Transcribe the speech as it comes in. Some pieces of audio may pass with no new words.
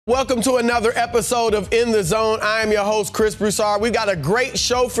Welcome to another episode of In the Zone. I am your host, Chris Broussard. We've got a great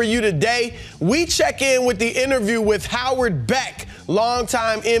show for you today. We check in with the interview with Howard Beck,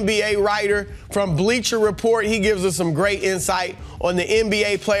 longtime NBA writer from Bleacher Report. He gives us some great insight on the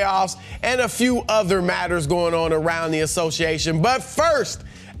NBA playoffs and a few other matters going on around the association. But first,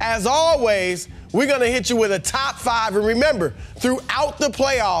 as always, we're going to hit you with a top five. And remember, throughout the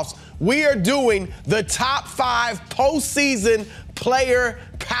playoffs, we are doing the top five postseason player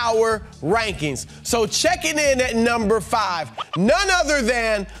power rankings. So checking in at number 5, none other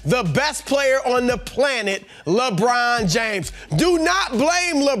than the best player on the planet, LeBron James. Do not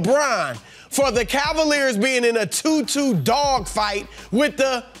blame LeBron for the Cavaliers being in a 2-2 dogfight with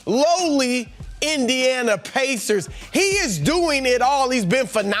the lowly Indiana Pacers. He is doing it all. He's been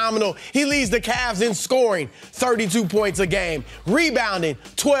phenomenal. He leads the Cavs in scoring, 32 points a game, rebounding,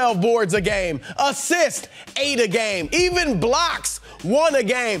 12 boards a game, assists, 8 a game, even blocks, 1 a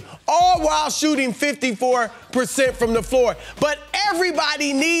game, all while shooting 54% from the floor. But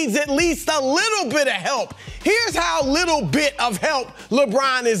everybody needs at least a little bit of help. Here's how little bit of help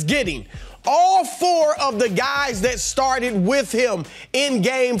LeBron is getting. All 4 of the guys that started with him in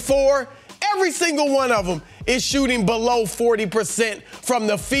Game 4, every single one of them is shooting below 40% from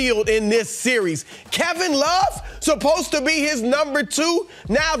the field in this series. Kevin Love, supposed to be his number 2,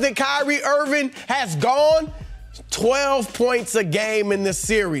 now that Kyrie Irving has gone, 12 points a game in the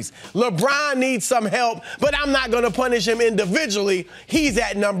series. LeBron needs some help, but I'm not going to punish him individually. He's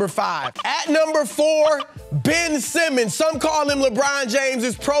at number 5. At number 4, Ben Simmons. Some call him LeBron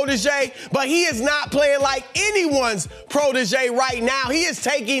James' protege, but he is not playing like anyone's protege right now. He is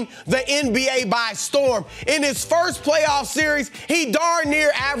taking the NBA by storm. In his first playoff series, he darn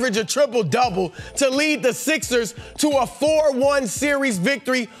near averaged a triple-double to lead the Sixers to a 4-1 series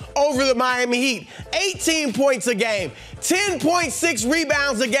victory over the Miami Heat. 18 points a game, 10.6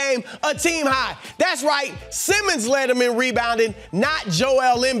 rebounds a game, a team high. That's right, Simmons led him in rebounding, not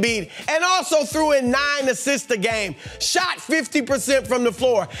Joel Embiid, and also threw in 9 assists a game, shot 50% from the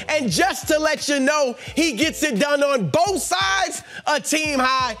floor. And just to let you know, he gets it done on both sides, a team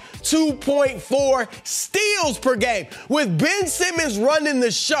high 2.4 steals per game. With Ben Simmons running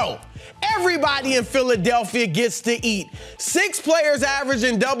the show, everybody in Philadelphia gets to eat. 6 players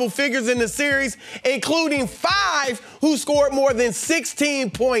averaging double figures in the series, including 5 who scored more than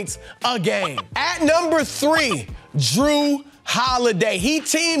 16 points a game. At number 3, Jrue Holiday. He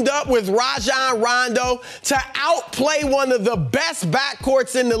teamed up with Rajon Rondo to outplay one of the best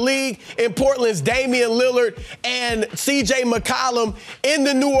backcourts in the league in Portland's Damian Lillard and CJ McCollum in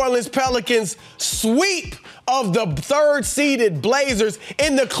the New Orleans Pelicans sweep of the 3rd-seeded Blazers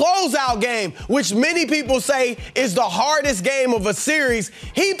in the closeout game, which many people say is the hardest game of a series.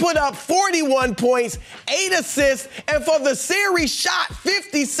 He put up 41 points, 8 assists, and for the series shot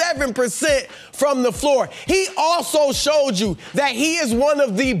 57% from the floor. He also showed you that he is one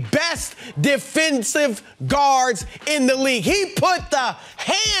of the best defensive guards in the league. He put the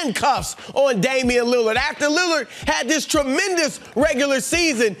handcuffs on Damian Lillard. After Lillard had this tremendous regular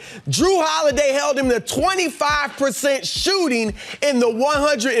season, Jrue Holiday held him to 25% shooting in the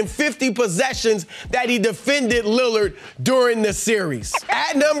 150 possessions that he defended Lillard during the series.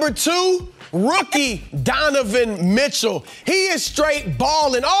 At number 2, rookie Donovan Mitchell. He is straight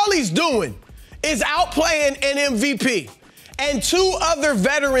balling. All he's doing is outplaying an MVP and 2 other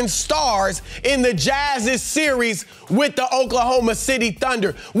veteran stars in the Jazz's series with the Oklahoma City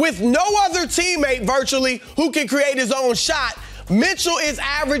Thunder. With no other teammate virtually who can create his own shot, Mitchell is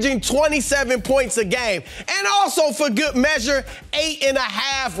averaging 27 points a game, and also for good measure,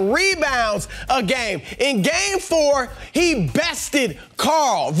 8.5 rebounds a game. In Game 4, he bested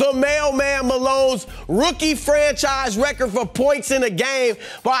Karl, the mailman Malone's rookie franchise record for points in a game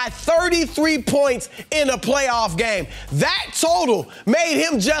by 33 points in a playoff game. That total made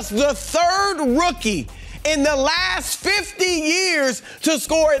him just the 3rd rookie in the last 50 years to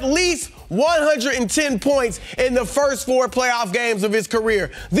score at least 110 points in the first 4 playoff games of his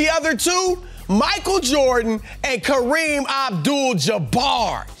career. The other 2, Michael Jordan and Kareem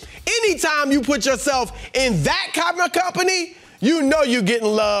Abdul-Jabbar. Anytime you put yourself in that kind of company, you know you're getting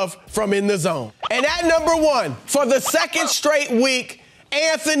love from In the Zone. And at number 1, for the 2nd straight week,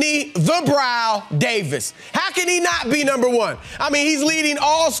 Anthony "The Brow" Davis. How can he not be number 1? I mean, he's leading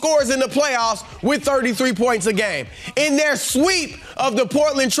all scorers in the playoffs with 33 points a game. In their sweep of the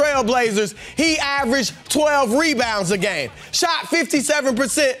Portland Trail Blazers, he averaged 12 rebounds a game, shot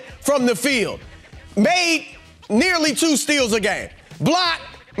 57% from the field, made nearly 2 steals a game, blocked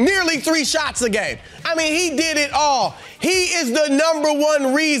nearly 3 shots a game. I mean, he did it all. He is the number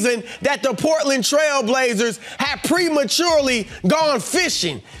one reason that the Portland Trail Blazers have prematurely gone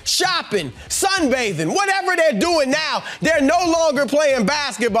fishing, shopping, sunbathing, whatever they're doing now. They're no longer playing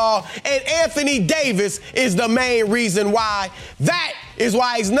basketball, and Anthony Davis is the main reason why. That is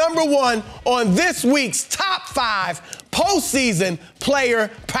why he's number one on this week's top 5 postseason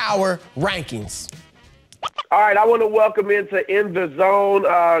player power rankings. All right, I want to welcome into In the Zone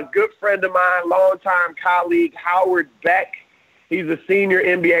a good friend of mine, longtime colleague, Howard Beck. He's a senior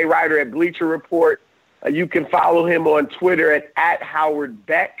NBA writer at Bleacher Report. You can follow him on Twitter at Howard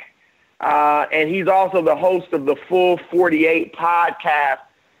Beck. And he's also the host of the Full 48 podcast.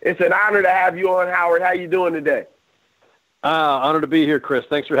 It's an honor to have you on, Howard. How you doing today? Honored to be here, Chris.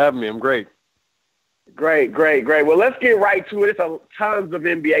 Thanks for having me. I'm great. Great. Well, let's get right to it. There's tons of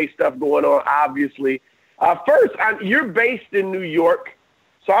NBA stuff going on, obviously. First, you're based in New York,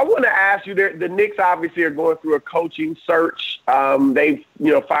 so I want to ask you, the Knicks obviously are going through a coaching search. They've,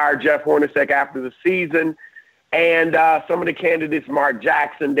 fired Jeff Hornacek after the season, and some of the candidates, Mark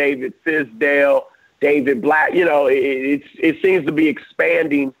Jackson, David Fizdale, David Black, it seems to be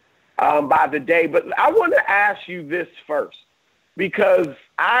expanding by the day. But I want to ask you this first, because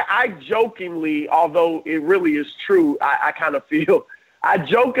I jokingly, although it really is true, I kind of feel – I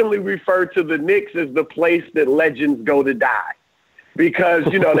jokingly refer to the Knicks as the place that legends go to die, because,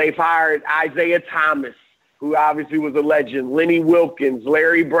 they've hired Isaiah Thomas, who obviously was a legend, Lenny Wilkins,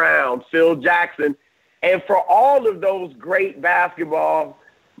 Larry Brown, Phil Jackson. And for all of those great basketball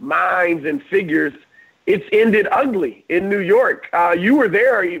minds and figures, it's ended ugly in New York. You were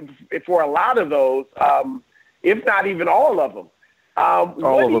there for a lot of those, if not even all of them.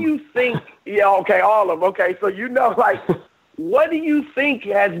 What do you think? Yeah, okay, all of them. Okay, so what do you think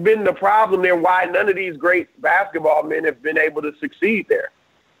has been the problem there? Why none of these great basketball men have been able to succeed there?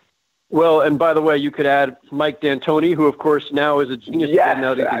 Well, and by the way, you could add Mike D'Antoni, who of course now is a genius again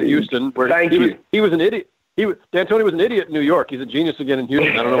now that he's in Houston. Where he was an idiot. D'Antoni was an idiot in New York. He's a genius again in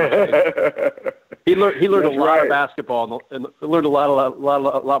Houston. I don't know. He learned a lot of basketball and learned a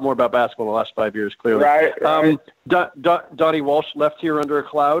lot more about basketball in the last 5 years. Clearly, right. Donnie Walsh left here under a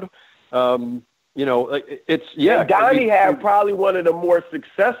cloud. And Donnie had probably one of the more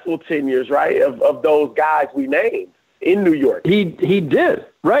successful tenures, right, of those guys we named in New York. He did,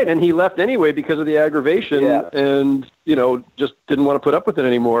 right, and he left anyway because of the aggravation, and just didn't want to put up with it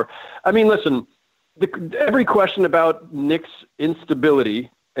anymore. I mean, listen, every question about Knicks'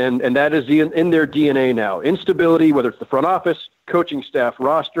 instability, and that is in their DNA now. Instability, whether it's the front office, coaching staff,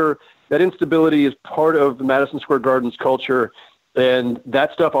 roster, that instability is part of the Madison Square Garden's culture. And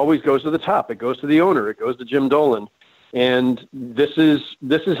that stuff always goes to the top. It goes to the owner. It goes to Jim Dolan. And this is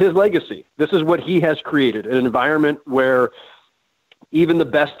his legacy. This is what he has created, an environment where even the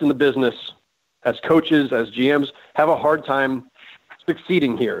best in the business, as coaches, as GMs, have a hard time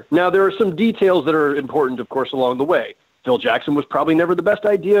succeeding here. Now, there are some details that are important, of course, along the way. Phil Jackson was probably never the best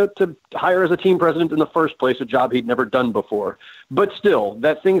idea to hire as a team president in the first place, a job he'd never done before. But still,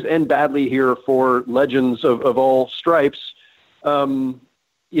 that things end badly here for legends of all stripes.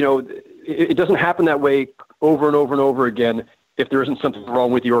 It doesn't happen that way over and over and over again if there isn't something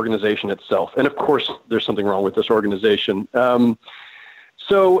wrong with the organization itself. And of course, there's something wrong with this organization.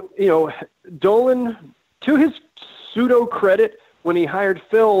 Dolan, to his pseudo credit, when he hired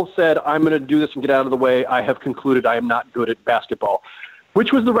Phil, said, "I'm going to do this and get out of the way. I have concluded I am not good at basketball,"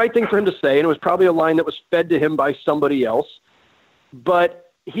 which was the right thing for him to say. And it was probably a line that was fed to him by somebody else.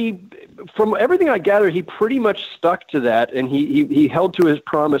 But from everything I gather, he pretty much stuck to that, and he held to his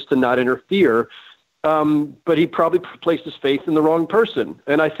promise to not interfere. But he probably placed his faith in the wrong person.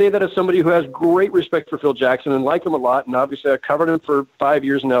 And I say that as somebody who has great respect for Phil Jackson and like him a lot, and obviously I covered him for 5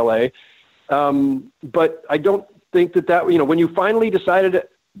 years in L.A. But I don't think that when you finally decided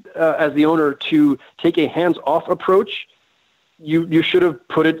as the owner to take a hands-off approach, you should have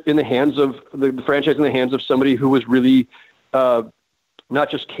put it in the hands of the franchise, in the hands of somebody who was really not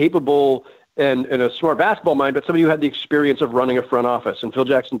just capable and a smart basketball mind, but somebody who had the experience of running a front office. And Phil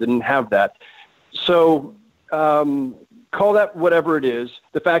Jackson didn't have that. So call that whatever it is.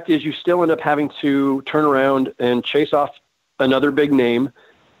 The fact is you still end up having to turn around and chase off another big name.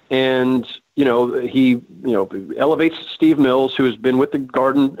 And, he elevates Steve Mills, who has been with the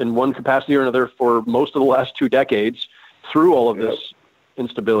Garden in one capacity or another for most of the last 2 decades through all of this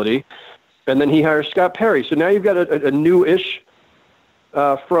instability. And then he hires Scott Perry. So now you've got a new-ish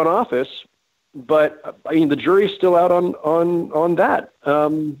front office, but the jury's still out on that.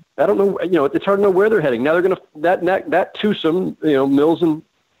 I don't know. It's hard to know where they're heading. Now they're going to that twosome. Mills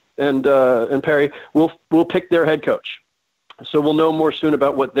and Perry will pick their head coach. So we'll know more soon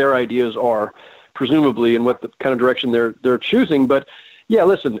about what their ideas are, presumably, and what the kind of direction they're choosing. But yeah,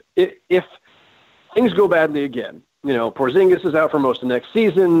 listen, if things go badly again, Porzingis is out for most of next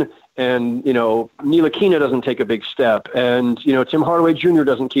season, and Ntilikina doesn't take a big step, and Tim Hardaway Jr.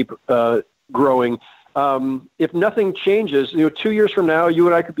 doesn't keep growing. If nothing changes, 2 years from now, you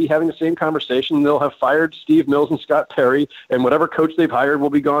and I could be having the same conversation. They'll have fired Steve Mills and Scott Perry, and whatever coach they've hired will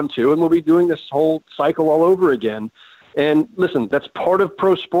be gone too, and we'll be doing this whole cycle all over again. And listen, that's part of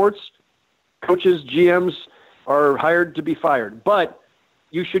pro sports. Coaches, GMs are hired to be fired, but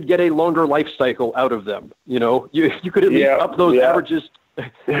you should get a longer life cycle out of them. You could at least up those averages.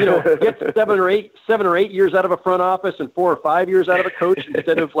 Get 7 or 8 years out of a front office and 4 or 5 years out of a coach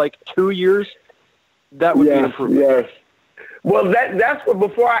instead of like 2 years. That would be an improvement. Yes. Well, that's what.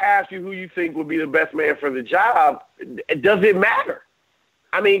 Before I ask you who you think would be the best man for the job, does it matter?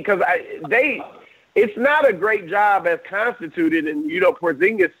 I mean, because it's not a great job as constituted, and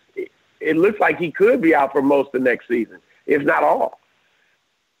Porzingis, it looks like he could be out for most of next season, if not all.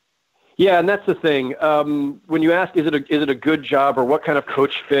 Yeah, and that's the thing. When you ask, is it a good job or what kind of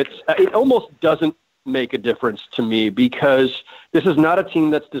coach fits, it almost doesn't make a difference to me, because this is not a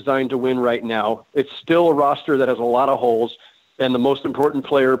team that's designed to win right now. It's still a roster that has a lot of holes, and the most important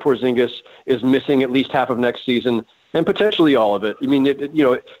player, Porzingis, is missing at least half of next season and potentially all of it. I mean,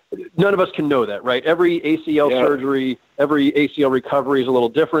 none of us can know that, right? Every ACL surgery, every ACL recovery is a little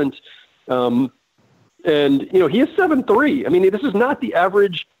different. And he is 7'3". I mean, this is not the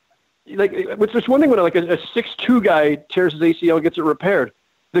average. Like, it's one thing when a 6'2" guy tears his ACL and gets it repaired.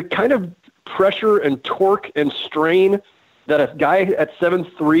 The kind of pressure and torque and strain that a guy at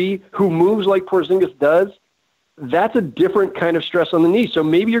 7'3" who moves like Porzingis does, that's a different kind of stress on the knee. So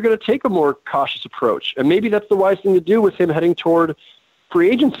maybe you're going to take a more cautious approach, and maybe that's the wise thing to do with him heading toward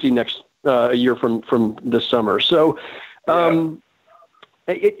free agency next year from this summer. So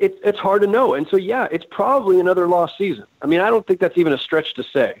it's hard to know. And so, it's probably another lost season. I mean, I don't think that's even a stretch to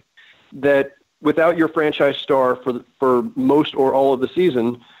say that without your franchise star for most or all of the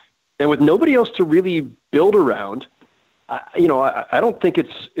season, and with nobody else to really build around, I don't think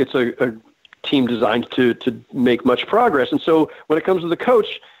it's a team designed to make much progress. And so when it comes to the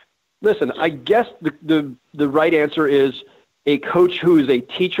coach, listen, I guess the right answer is a coach who is a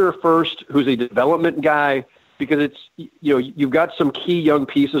teacher first, who's a development guy, because it's, you've got some key young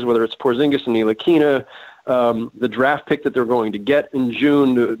pieces, whether it's Porzingis and Ntilikina, the draft pick that they're going to get in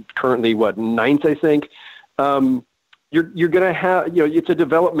June, currently 9th, I think. You're going to have, it's a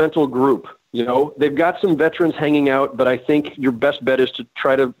developmental group. They've got some veterans hanging out, but I think your best bet is to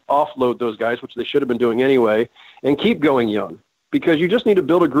try to offload those guys, which they should have been doing anyway, and keep going young, because you just need to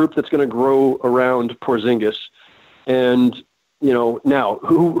build a group that's going to grow around Porzingis. And, now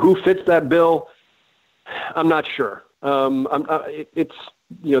who fits that bill? I'm not sure. There are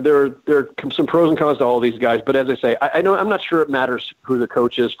some pros and cons to all these guys, but as I say, I'm not sure it matters who the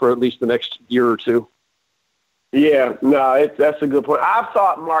coach is for at least the next year or two. Yeah, no, that's a good point. I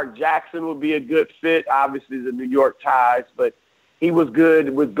thought Mark Jackson would be a good fit. Obviously, the New York ties, but he was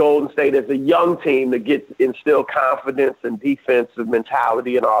good with Golden State as a young team to instill confidence and defensive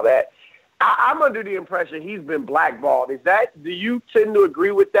mentality and all that. I'm under the impression he's been blackballed. Do you tend to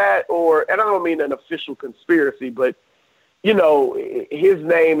agree with that? And I don't mean an official conspiracy, but, his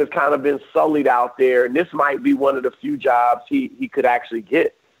name has kind of been sullied out there, and this might be one of the few jobs he could actually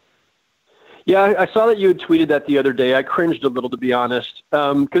get. Yeah, I saw that you had tweeted that the other day. I cringed a little, to be honest,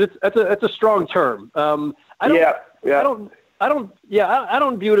 because that's a strong term. I don't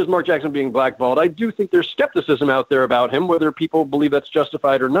view it as Mark Jackson being blackballed. I do think there's skepticism out there about him, whether people believe that's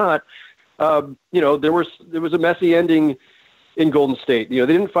justified or not. There was a messy ending in Golden State. They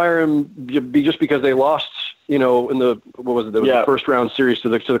didn't fire him just because they lost, in the first round series to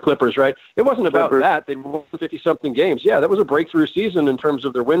the Clippers, right? It wasn't about that. They won 50-something games. Yeah, that was a breakthrough season in terms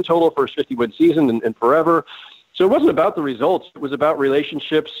of their win total, first 50-win season and forever. So it wasn't about the results. It was about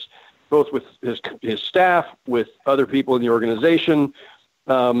relationships, both with his staff, with other people in the organization.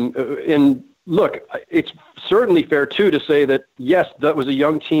 And look, it's certainly fair, too, to say that, yes, that was a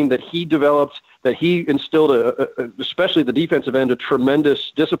young team that he developed, that he instilled, especially the defensive end, a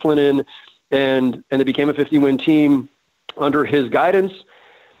tremendous discipline in, and it became a 50-win team under his guidance.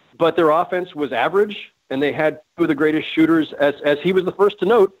 But their offense was average, and they had two of the greatest shooters, as he was the first to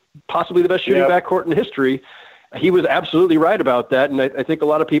note, possibly the best shooting backcourt in history. He was absolutely right about that, and I think a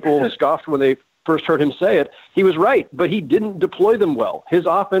lot of people scoffed when they first heard him say it. He was right, but he didn't deploy them well. His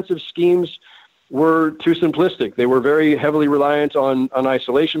offensive schemes were too simplistic. They were very heavily reliant on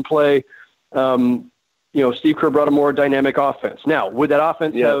isolation play. Steve Kerr brought a more dynamic offense. Now, would that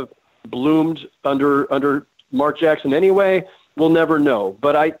offense have bloomed under Mark Jackson anyway? We'll never know.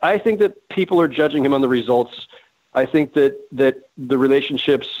 But I think that people are judging him on the results. I think that the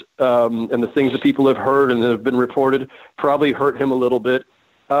relationships and the things that people have heard and that have been reported probably hurt him a little bit.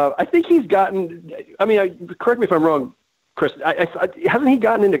 I think he's gotten, correct me if I'm wrong, Chris, hasn't he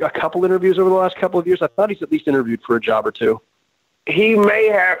gotten into a couple interviews over the last couple of years? I thought he's at least interviewed for a job or two. He may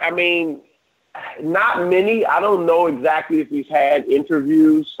have, not many. I don't know exactly if he's had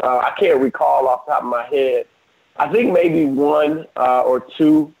interviews. I can't recall off the top of my head. I think maybe one or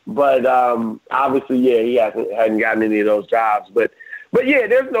two, but obviously, he hadn't gotten any of those jobs. But yeah,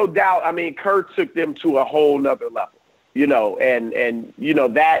 there's no doubt. Kurt took them to a whole nother level, and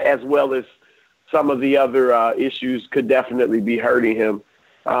that as well as some of the other issues could definitely be hurting him.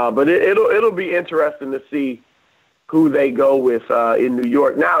 But it'll be interesting to see who they go with in New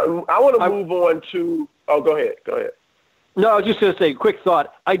York. Now, I want to move on to – go ahead. No, I was just going to say, quick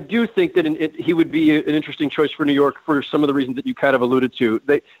thought. I do think that he would be an interesting choice for New York for some of the reasons that you kind of alluded to.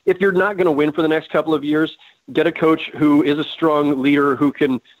 If you're not going to win for the next couple of years, get a coach who is a strong leader who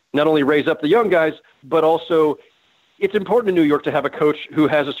can not only raise up the young guys, but also it's important in New York to have a coach who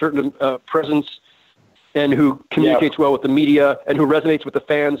has a certain presence and who communicates well with the media and who resonates with the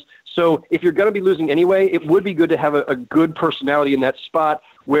fans. So if you're going to be losing anyway, it would be good to have a good personality in that spot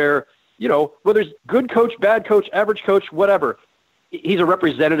where, whether it's good coach, bad coach, average coach, whatever, he's a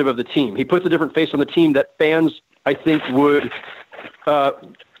representative of the team. He puts a different face on the team that fans, I think, would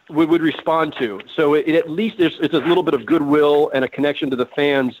respond to. So at least it's a little bit of goodwill and a connection to the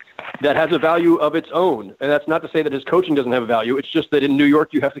fans that has a value of its own. And that's not to say that his coaching doesn't have a value. It's just that in New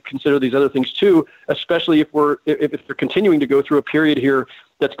York, you have to consider these other things too, especially if they're continuing to go through a period here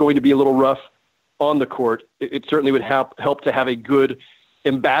that's going to be a little rough on the court. It certainly would help to have a good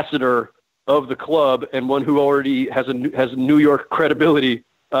ambassador of the club and one who already has New York credibility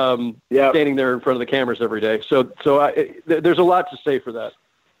standing there in front of the cameras every day. So there's a lot to say for that.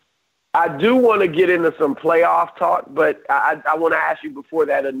 I do want to get into some playoff talk, but I want to ask you before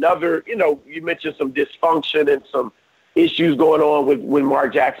that another, you mentioned some dysfunction and some issues going on with when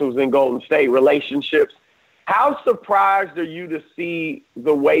Mark Jackson was in Golden State, relationships. How surprised are you to see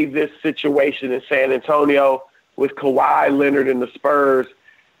the way this situation in San Antonio with Kawhi Leonard and the Spurs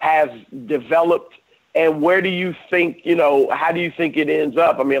has developed? And where do you think, how do you think it ends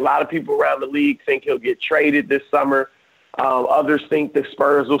up? A lot of people around the league think he'll get traded this summer. Others think the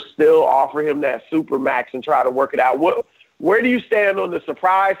Spurs will still offer him that supermax and try to work it out. Where do you stand on the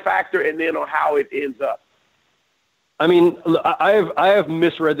surprise factor and then on how it ends up? I have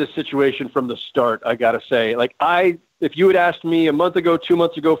misread this situation from the start, I got to say. If you had asked me a month ago, 2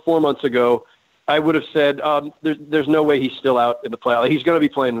 months ago, 4 months ago, I would have said there's no way he's still out in the playoffs. He's going to be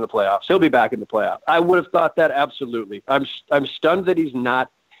playing in the playoffs. He'll be back in the playoffs. I would have thought that absolutely. I'm stunned that he's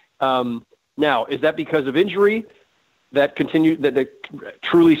not. Now, is that because of injury that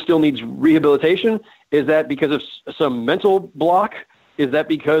truly still needs rehabilitation? Is that because of some mental block? Is that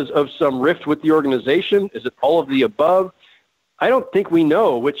because of some rift with the organization? Is it all of the above? I don't think we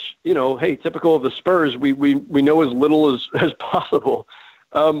know, which, hey, typical of the Spurs, we know as little as possible.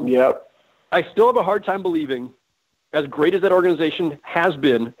 I still have a hard time believing, as great as that organization has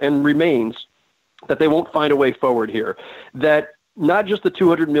been and remains, that they won't find a way forward here. That not just the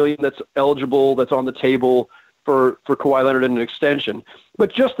 $200 million that's eligible, that's on the table for Kawhi Leonard and an extension,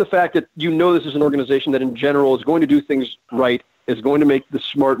 but just the fact that this is an organization that in general is going to do things right, is going to make the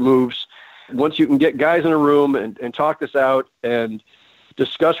smart moves. Once you can get guys in a room and talk this out and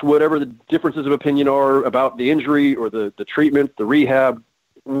discuss whatever the differences of opinion are about the injury or the treatment, the rehab,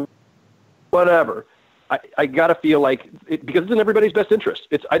 whatever, I got to feel like because it's in everybody's best interest.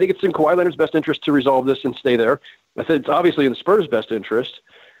 I think it's in Kawhi Leonard's best interest to resolve this and stay there. I said it's obviously in the Spurs' best interest.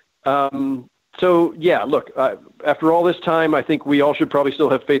 So, yeah, look, after all this time, I think we all should probably still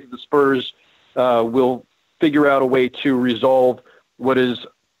have faith that the Spurs will figure out a way to resolve what is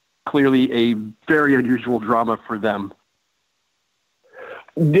clearly a very unusual drama for them.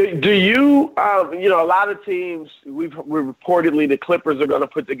 Do you, a lot of teams, we're reportedly the Clippers are going to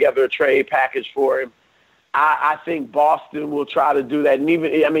put together a trade package for him. I think Boston will try to do that. And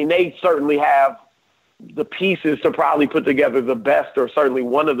even, they certainly have the pieces to probably put together the best or certainly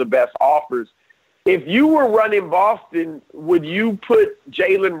one of the best offers. If you were running Boston, would you put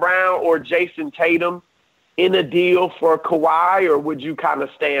Jaylen Brown or Jayson Tatum in a deal for Kawhi, or would you kind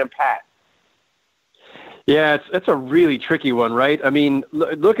of stand pat? Yeah, it's a really tricky one, right?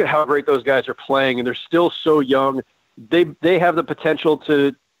 Look at how great those guys are playing, and they're still so young. They have the potential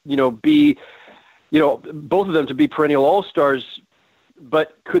to, be, both of them to be perennial all-stars,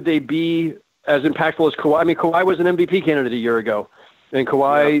 but could they be as impactful as Kawhi? Kawhi was an MVP candidate a year ago. And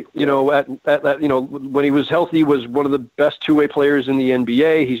Kawhi, when he was healthy, was one of the best two-way players in the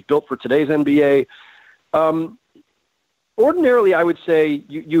NBA. He's built for today's NBA. Ordinarily, I would say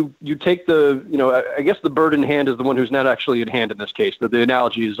you take I guess the bird in hand is the one who's not actually in hand in this case. The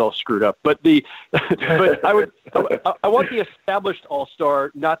analogy is all screwed up. But I want the established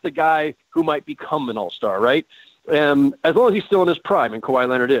all-star, not the guy who might become an all-star, right? As long as he's still in his prime, and Kawhi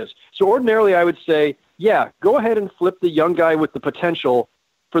Leonard is. So ordinarily, I would say, yeah, go ahead and flip the young guy with the potential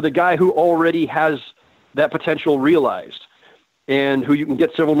for the guy who already has that potential realized and who you can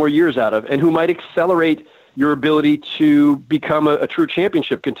get several more years out of and who might accelerate your ability to become a true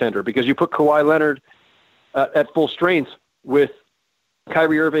championship contender, because you put Kawhi Leonard at full strength with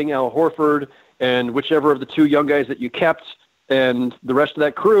Kyrie Irving, Al Horford, and whichever of the two young guys that you kept and the rest of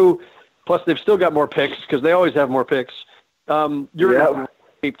that crew, plus they've still got more picks because they always have more picks.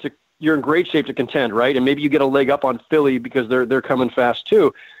 You're in great shape to contend, right? And maybe you get a leg up on Philly because they're coming fast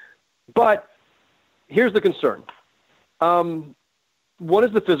too. But here's the concern. What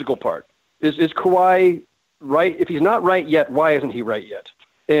is the physical part? Is Kawhi right? If he's not right yet, why isn't he right yet?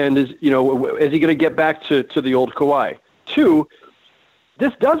 And is he going to get back to the old Kawhi? Two,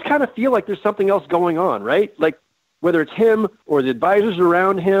 this does kind of feel like there's something else going on, right? Like whether it's him or the advisors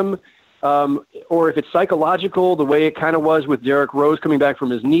around him, or if it's psychological, the way it kind of was with Derrick Rose coming back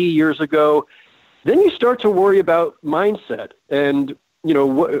from his knee years ago, then you start to worry about mindset. And, are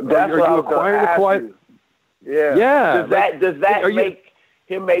you acquiring the Kawhi? Yeah. Does that make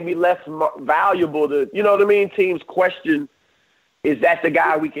him maybe less valuable to, teams question, is that the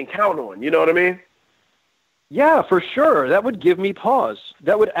guy we can count on? You know what I mean? Yeah, for sure. That would give me pause.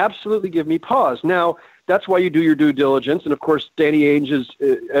 That would absolutely give me pause. Now, that's why you do your due diligence. And of course, Danny Ainge is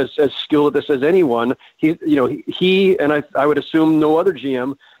as skilled at this as anyone. He and I would assume no other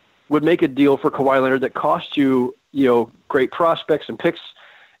GM would make a deal for Kawhi Leonard that costs you, great prospects and picks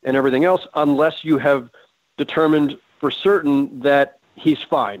and everything else, unless you have determined for certain that he's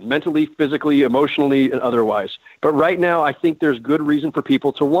fine, mentally, physically, emotionally, and otherwise. But right now, I think there's good reason for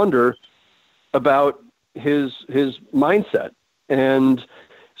people to wonder about his mindset. And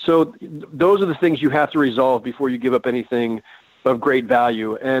so those are the things you have to resolve before you give up anything of great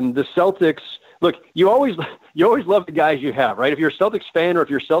value. And the Celtics, look, you always love the guys you have, right? If you're a Celtics fan or if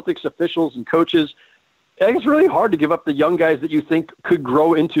you're Celtics officials and coaches, I think it's really hard to give up the young guys that you think could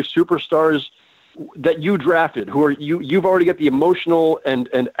grow into superstars that you drafted, who are you've already got the emotional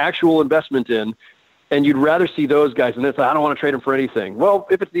and actual investment in, and you'd rather see those guys. And it's I don't want to trade him for anything. Well,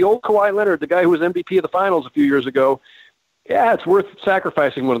 if it's the old Kawhi Leonard, the guy who was MVP of the finals a few years ago, yeah, it's worth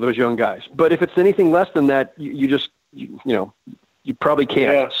sacrificing one of those young guys. But if it's anything less than that, you probably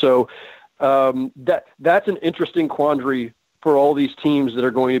can't. Yeah. So that's an interesting quandary for all these teams that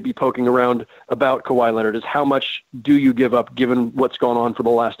are going to be poking around about Kawhi Leonard, is how much do you give up given what's gone on for the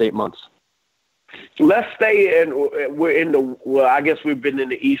last 8 months? Let's stay I guess we've been in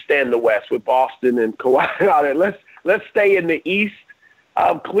the East and the West with Boston and Kawhi out there. Let's stay in the East.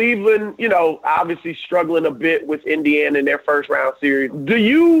 Cleveland, obviously struggling a bit with Indiana in their first round series.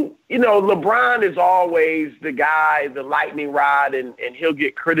 Do LeBron is always the guy, the lightning rod, and he'll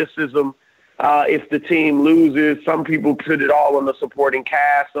get criticism if the team loses. Some people put it all on the supporting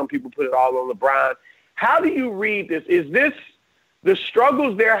cast. Some people put it all on LeBron. How do you read this? Is this the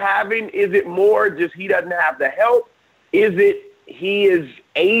struggles they're having? Is it more just he doesn't have the help? Is it he is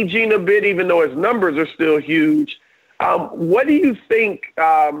aging a bit, even though his numbers are still huge? What do you think,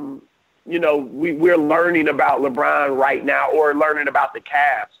 we're learning about LeBron right now, or learning about the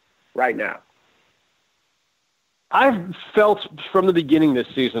Cavs right now? I've felt from the beginning this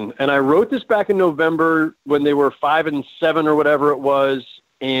season, and I wrote this back in November when they were 5-7 or whatever it was,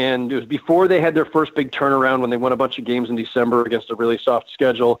 and it was before they had their first big turnaround when they won a bunch of games in December against a really soft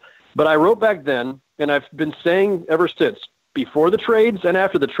schedule. But I wrote back then, and I've been saying ever since, before the trades and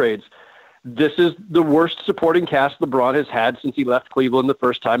after the trades, this is the worst supporting cast LeBron has had since he left Cleveland the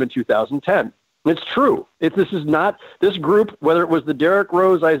first time in 2010. It's true. This is not this group, whether it was the Derrick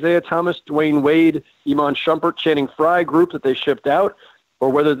Rose, Isaiah Thomas, Dwayne Wade, Iman Shumpert, Channing Frye group that they shipped out, or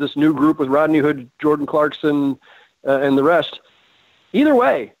whether this new group with Rodney Hood, Jordan Clarkson, and the rest. Either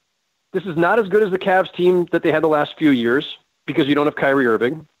way, this is not as good as the Cavs team that they had the last few years, because you don't have Kyrie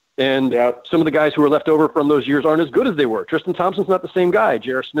Irving. And some of the guys who were left over from those years aren't as good as they were. Tristan Thompson's not the same guy.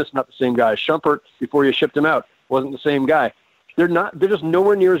 J.R. Smith's not the same guy. Shumpert, before you shipped him out, wasn't the same guy. They're just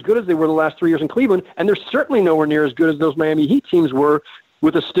nowhere near as good as they were the last 3 years in Cleveland, and they're certainly nowhere near as good as those Miami Heat teams were,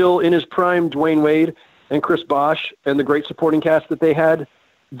 with a still in his prime Dwayne Wade and Chris Bosh and the great supporting cast that they had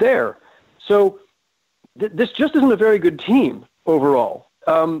there. So this just isn't a very good team overall.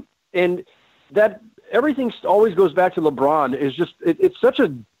 And that everything always goes back to LeBron. Is just it's such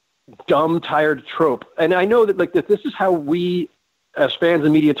a dumb, tired trope. And I know that this is how we as fans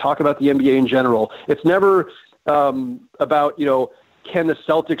and media talk about the NBA in general. It's never about, can the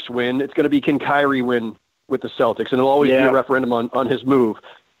Celtics win? It's going to be, can Kyrie win with the Celtics? And it'll always be a referendum on his move.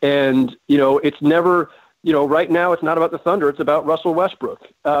 And, it's never, right now it's not about the Thunder. It's about Russell Westbrook.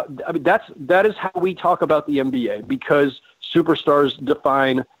 That is how we talk about the NBA, because superstars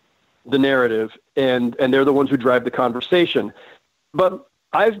define the narrative and they're the ones who drive the conversation. But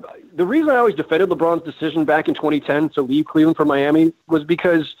the reason I always defended LeBron's decision back in 2010 to leave Cleveland for Miami was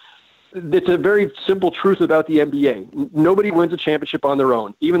because it's a very simple truth about the NBA. Nobody wins a championship on their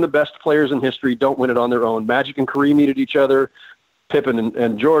own. Even the best players in history don't win it on their own. Magic and Kareem needed each other, Pippen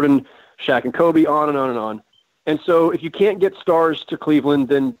and Jordan, Shaq and Kobe, on and on and on. And so if you can't get stars to Cleveland,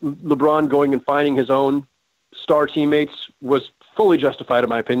 then LeBron going and finding his own star teammates was fully justified, in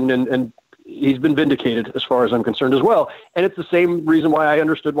my opinion, and he's been vindicated as far as I'm concerned as well. And it's the same reason why I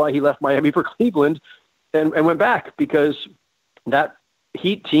understood why he left Miami for Cleveland and went back, because that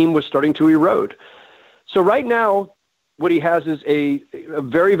Heat team was starting to erode. So right now, what he has is a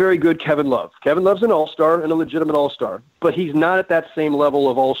very, very good Kevin Love. Kevin Love's an all-star and a legitimate all-star, but he's not at that same level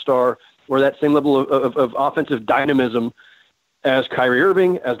of all-star or that same level of offensive dynamism as Kyrie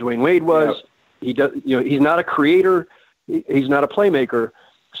Irving, as Dwayne Wade was. Yep. He's not a creator. He's not a playmaker.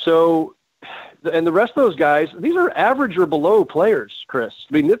 So, and the rest of those guys, these are average or below players, Chris.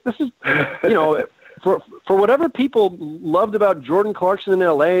 I mean, this is, for whatever people loved about Jordan Clarkson in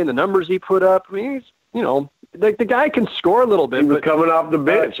L.A. and the numbers he put up, I mean, he's, the guy can score a little bit. He was coming off the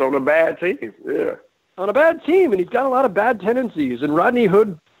bench on a bad team. Yeah. On a bad team, and he's got a lot of bad tendencies. And Rodney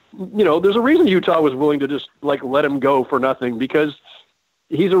Hood, there's a reason Utah was willing to just, let him go for nothing, because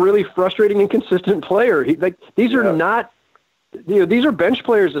he's a really frustrating, inconsistent player. These are not... these are bench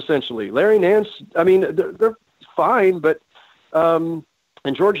players, essentially. Larry Nance, I mean, they're fine, but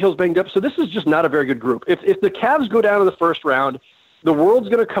and George Hill's banged up. So this is just not a very good group. If the Cavs go down to the first round, the world's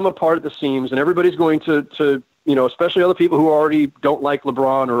going to come apart at the seams, and everybody's going to especially other people who already don't like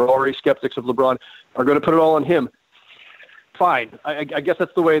LeBron or are already skeptics of LeBron, are going to put it all on him. Fine. I guess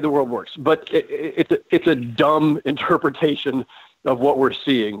that's the way the world works. But it's a dumb interpretation of what we're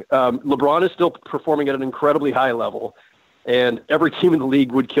seeing. LeBron is still performing at an incredibly high level, and every team in the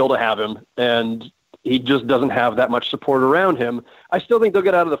league would kill to have him, and he just doesn't have that much support around him. I still think they'll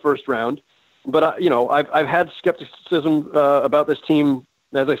get out of the first round, but I've had skepticism about this team,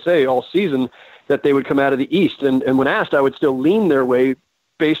 as I say, all season, that they would come out of the East, and when asked, I would still lean their way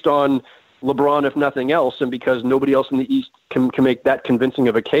based on LeBron, if nothing else, and because nobody else in the East can make that convincing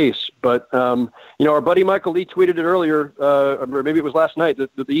of a case. But our buddy Michael Lee tweeted it earlier, or maybe it was last night,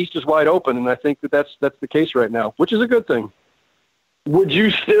 that the East is wide open, and I think that's the case right now, which is a good thing. Would you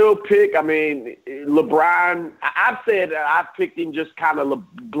still pick, LeBron? I've said I've picked him just kind of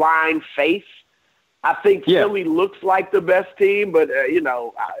blind faith. I think Philly looks like the best team, but,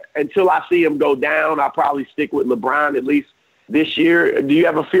 until I see him go down, I'll probably stick with LeBron at least this year. Do you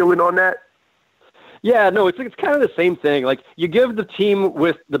have a feeling on that? Yeah, no, it's kind of the same thing. Like, you give the team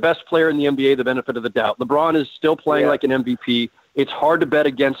with the best player in the NBA the benefit of the doubt. LeBron is still playing like an MVP. It's hard to bet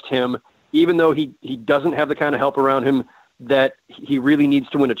against him, even though he doesn't have the kind of help around him that he really needs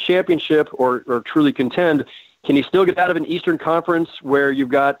to win a championship or truly contend. Can he still get out of an Eastern Conference where you've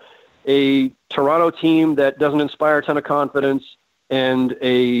got a Toronto team that doesn't inspire a ton of confidence and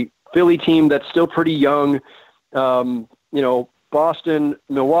a Philly team that's still pretty young, Boston,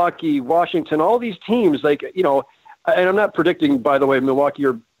 Milwaukee, Washington, all these teams, and I'm not predicting, by the way, Milwaukee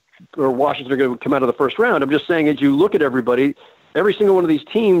or Washington are going to come out of the first round. I'm just saying, as you look at everybody, every single one of these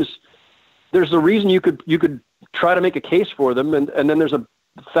teams, there's a reason you could try to make a case for them, and then there's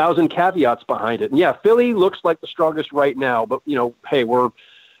 1,000 caveats behind it. And yeah, Philly looks like the strongest right now, but hey, we're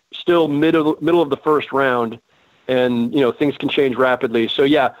still middle of the first round, and things can change rapidly. So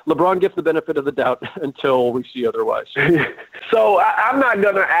yeah, LeBron gets the benefit of the doubt until we see otherwise. So I'm not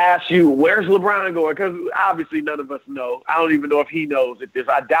gonna ask you where's LeBron going, because obviously none of us know. I don't even know if he knows at this.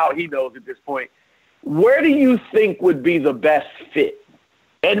 I doubt he knows at this point. Where do you think would be the best fit?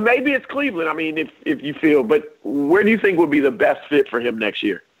 And maybe it's Cleveland, if you feel, but where do you think would be the best fit for him next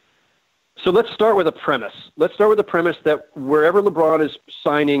year? So let's start with a premise. Let's start with the premise that wherever LeBron is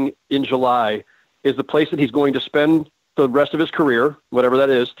signing in July is the place that he's going to spend the rest of his career, whatever that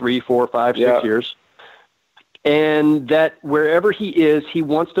is, 3, 4, 5, 6 years. And that wherever he is, he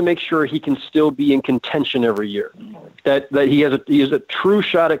wants to make sure he can still be in contention every year. That he has a true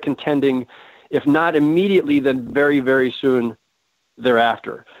shot at contending, if not immediately, then very, very soon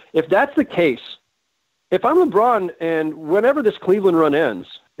thereafter. If that's the case, if I'm LeBron and whenever this Cleveland run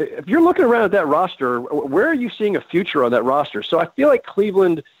ends, if you're looking around at that roster, where are you seeing a future on that roster? So I feel like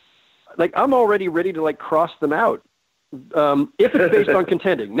Cleveland, like I'm already ready to like cross them out if it's based on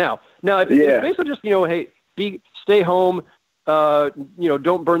contending. Now if it's based on just, hey, stay home,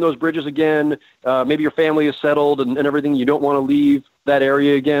 don't burn those bridges again. Maybe your family is settled and everything. You don't want to leave that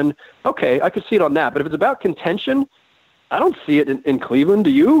area again. Okay, I could see it on that. But if it's about contention, I don't see it in Cleveland.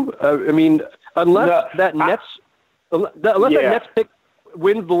 Do you? I mean, unless that Nets pick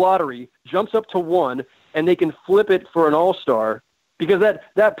wins the lottery, jumps up to 1, and they can flip it for an all-star, because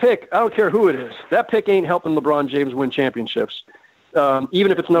that pick, I don't care who it is, that pick ain't helping LeBron James win championships,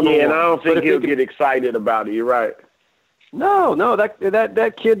 even if it's number 1. Yeah, and I don't think he'll get excited about it. You're right. No,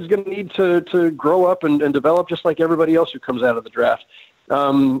 that kid's going to need to grow up and develop just like everybody else who comes out of the draft.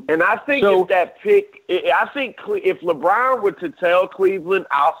 And I think if that pick, I think if LeBron were to tell Cleveland,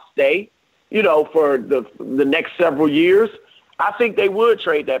 I'll stay, for the next several years, I think they would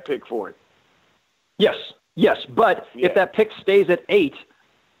trade that pick for it. Yes. But if that pick stays at 8,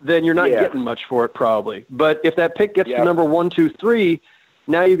 then you're not getting much for it probably. But if that pick gets to number 1, 2, 3,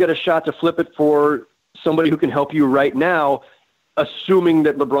 now you've got a shot to flip it for somebody who can help you right now, assuming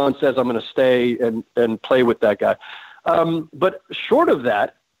that LeBron says, I'm going to stay and play with that guy. But short of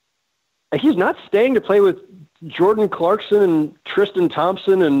that, he's not staying to play with Jordan Clarkson and Tristan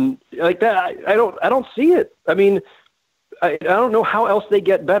Thompson and like that. I don't see it. I mean, I don't know how else they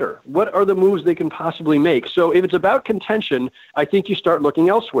get better. What are the moves they can possibly make? So if it's about contention, I think you start looking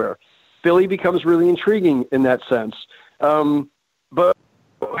elsewhere. Philly becomes really intriguing in that sense. But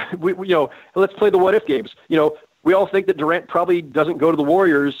we let's play the what if games. We all think that Durant probably doesn't go to the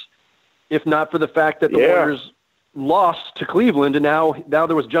Warriors if not for the fact that the Warriors lost to Cleveland, and now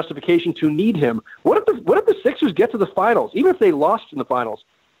there was justification to need him. What if the Sixers get to the finals? Even if they lost in the finals,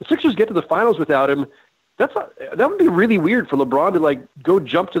 the Sixers get to the finals without him. That would be really weird for LeBron to like go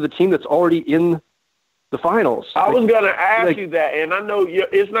jump to the team that's already in the finals. I was going to ask you that, and I know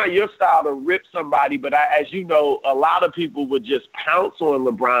it's not your style to rip somebody, but as you know, a lot of people would just pounce on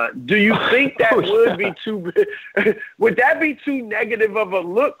LeBron. Do you think that would that be too negative of a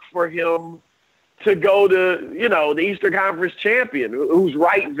look for him to go to, the Eastern Conference champion who's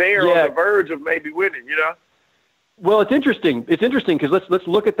right there on the verge of maybe winning, Well, it's interesting. Because let's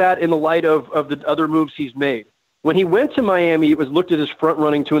look at that in the light of the other moves he's made. When he went to Miami, it was looked at as front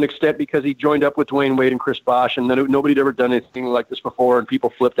running to an extent because he joined up with Dwayne Wade and Chris Bosh, and then nobody had ever done anything like this before, and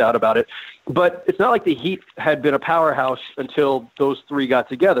people flipped out about it. But it's not like the Heat had been a powerhouse until those three got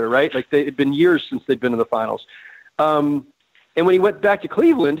together, right? Like it had been years since they'd been in the finals. And when he went back to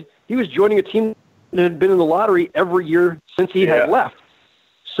Cleveland, he was joining a team that had been in the lottery every year since he had left.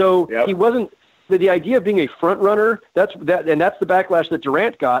 So he wasn't. The idea of being a front runner, that's the backlash that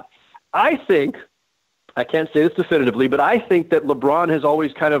Durant got. I think, I can't say this definitively, but I think that LeBron has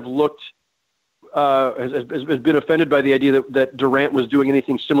always kind of looked, has been offended by the idea that Durant was doing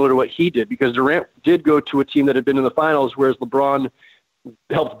anything similar to what he did, because Durant did go to a team that had been in the finals, whereas LeBron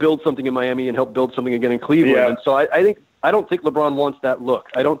helped build something in Miami and helped build something again in Cleveland. And so I don't think LeBron wants that look.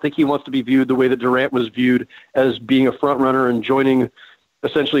 I don't think he wants to be viewed the way that Durant was viewed, as being a front runner and joining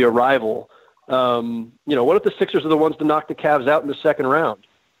essentially a rival. What if the Sixers are the ones to knock the Cavs out in the second round?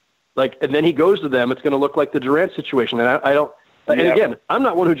 And then he goes to them, it's going to look like the Durant situation. And I don't, and again, I'm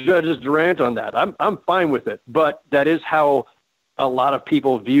not one who judges Durant on that. I'm fine with it, but that is how a lot of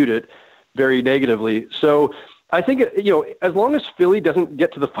people viewed it very negatively. So I think, as long as Philly doesn't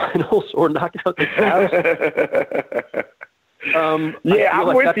get to the finals or knock out the Cavs, I'm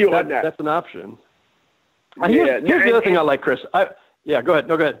with you on that. That's an option. Here's the other thing I like, Chris. Go ahead.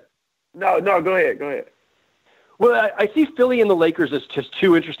 No, go ahead. No, go ahead. Well, I see Philly and the Lakers as just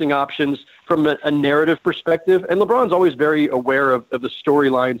two interesting options from a narrative perspective, and LeBron's always very aware of the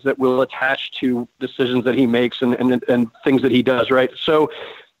storylines that will attach to decisions that he makes and things that he does, right? So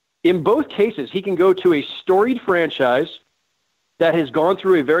in both cases, he can go to a storied franchise that has gone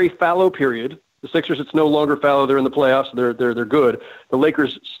through a very fallow period. The Sixers, it's no longer fallow. They're in the playoffs. They're good. The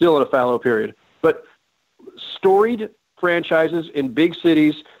Lakers still in a fallow period. But storied franchises in big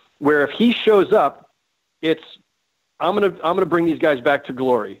cities where if he shows up, it's I'm gonna bring these guys back to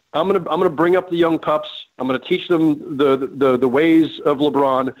glory. I'm gonna bring up the young pups. I'm gonna teach them the ways of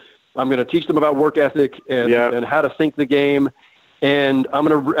LeBron. I'm gonna teach them about work ethic and how to think the game, and I'm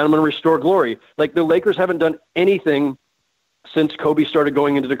gonna restore glory. Like the Lakers haven't done anything since Kobe started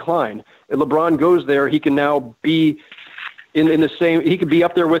going into decline. And LeBron goes there, he can now be in the same. He could be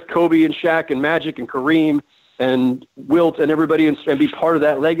up there with Kobe and Shaq and Magic and Kareem and Wilt and everybody and be part of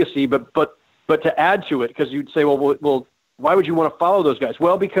that legacy, but to add to it, because you'd say, well, why would you want to follow those guys?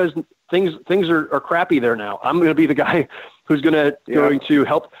 Well, because things are crappy there now. I'm going to be the guy who's going to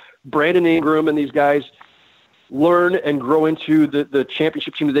help Brandon Ingram and these guys learn and grow into the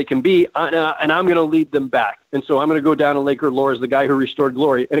championship team that they can be, and I'm going to lead them back. And so I'm going to go down in Laker lore as the guy who restored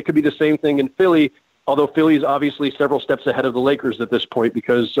glory. And it could be the same thing in Philly, although Philly is obviously several steps ahead of the Lakers at this point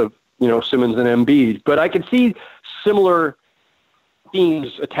because of, Simmons and Embiid. But I can see similar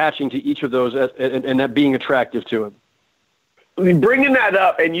themes attaching to each of those and that being attractive to him. Bringing that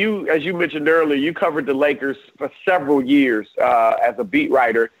up, and you, as you mentioned earlier, you covered the Lakers for several years as a beat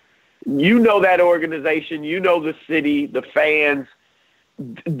writer. You know that organization. You know the city, the fans.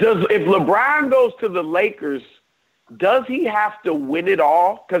 If LeBron goes to the Lakers, does he have to win it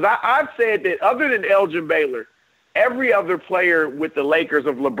all? Because I've said that other than Elgin Baylor, every other player with the Lakers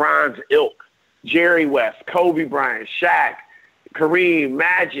of LeBron's ilk, Jerry West, Kobe Bryant, Shaq, Kareem,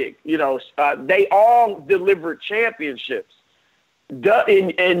 Magic, they all delivered championships. And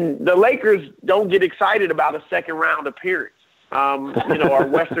the Lakers don't get excited about a second-round appearance. Our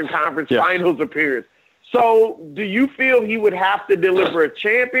Western Conference Finals appearance. So do you feel he would have to deliver a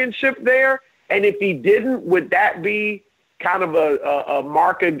championship there? And if he didn't, would that be kind of a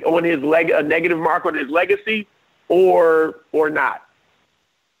mark on his a negative mark on his legacy or not?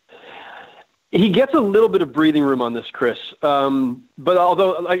 He gets a little bit of breathing room on this, Chris. But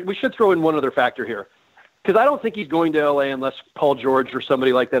although we should throw in one other factor here, because I don't think he's going to LA unless Paul George or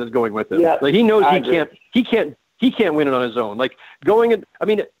somebody like that is going with him. Yeah, like he knows he can't win it on his own. Like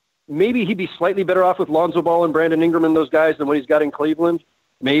maybe he'd be slightly better off with Lonzo Ball and Brandon Ingram and those guys than what he's got in Cleveland.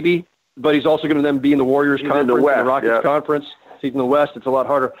 Maybe, but he's also going to then be in the Warriors conference, the Rockets conference. He's in the West. It's a lot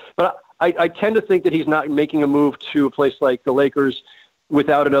harder. But I tend to think that he's not making a move to a place like the Lakers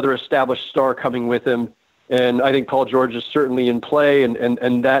without another established star coming with him. And I think Paul George is certainly in play,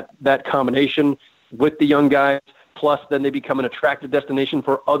 and that combination with the young guys, plus then they become an attractive destination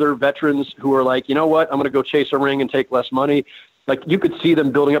for other veterans who are like, you know what, I'm going to go chase a ring and take less money. Like you could see them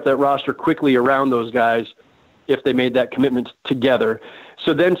building up that roster quickly around those guys if they made that commitment together.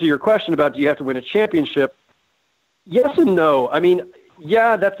 So then to your question about do you have to win a championship, yes and no. I mean,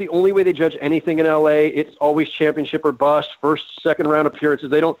 yeah, that's the only way they judge anything in LA. It's always championship or bust, first, second round appearances.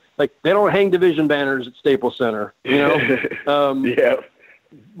 They don't hang division banners at Staples Center, Yeah.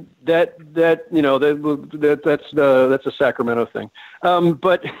 That's a Sacramento thing.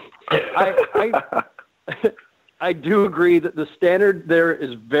 But I do agree that the standard there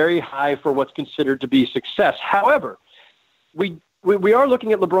is very high for what's considered to be success. However, we are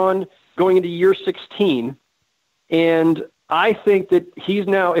looking at LeBron going into year 16, and I think that he's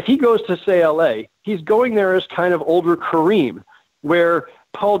now, if he goes to, say, LA, he's going there as kind of older Kareem, where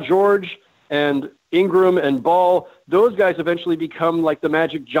Paul George and Ingram and Ball, those guys eventually become like the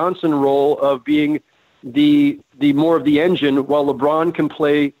Magic Johnson role of being the more of the engine, while LeBron can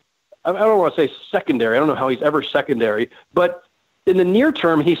play, I don't want to say secondary. I don't know how he's ever secondary, but in the near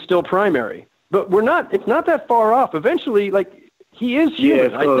term, he's still primary. But it's not that far off. Eventually, like, he is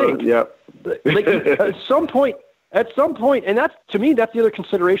human, I think. Yeah. Like, at some point, and that's, to me, that's the other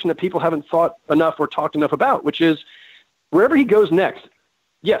consideration that people haven't thought enough or talked enough about, which is wherever he goes next,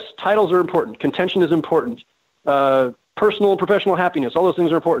 yes, titles are important. Contention is important. Personal and professional happiness, all those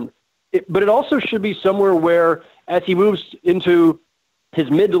things are important. But it also should be somewhere where, as he moves into his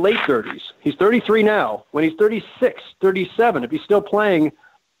mid to late 30s, he's 33 now. When he's 36, 37, if he's still playing,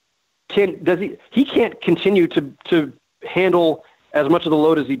 he can't continue to handle as much of the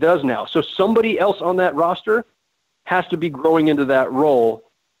load as he does now. So somebody else on that roster has to be growing into that role,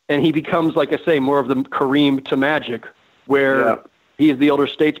 and he becomes, like I say, more of the Kareem to Magic, where he is the elder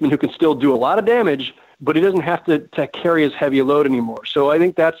statesman who can still do a lot of damage, but he doesn't have to carry as heavy a load anymore. So I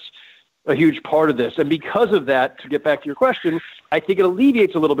think that's a huge part of this. And because of that, to get back to your question, I think it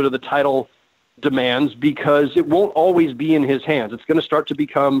alleviates a little bit of the title demands because it won't always be in his hands. It's going to start to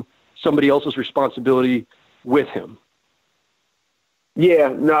become somebody else's responsibility with him. Yeah,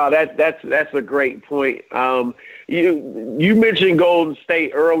 no, that's a great point. You mentioned Golden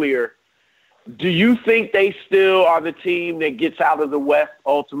State earlier. Do you think they still are the team that gets out of the West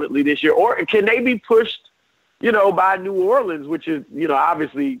ultimately this year? Or can they be pushed, by New Orleans, which is,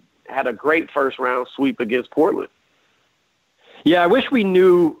 obviously had a great first-round sweep against Portland? Yeah, I wish we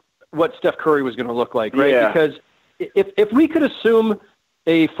knew what Steph Curry was going to look like, right? Yeah. Because if we could assume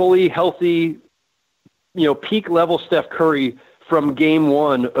a fully healthy, peak-level Steph Curry from game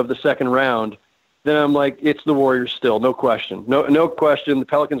one of the second round, then I'm like, it's the Warriors still, no question. No question. The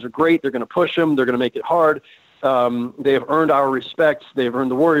Pelicans are great. They're going to push them. They're going to make it hard. They have earned our respect. They've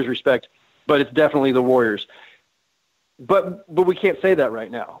earned the Warriors' respect, but it's definitely the Warriors. But we can't say that right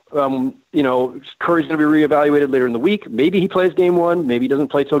now. Curry's going to be reevaluated later in the week. Maybe he plays game one. Maybe he doesn't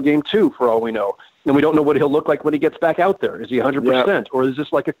play till game two, for all we know. And we don't know what he'll look like when he gets back out there. Is he 100%? Or is this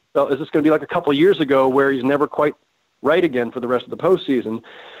going to be like a couple of years ago where he's never quite right again for the rest of the postseason?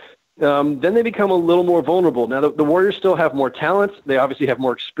 Then they become a little more vulnerable. Now, the Warriors still have more talent. They obviously have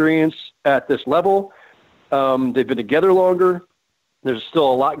more experience at this level. They've been together longer. There's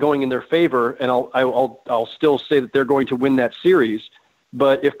still a lot going in their favor, and I'll still say that they're going to win that series.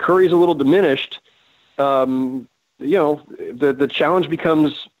 But if Curry's a little diminished, the challenge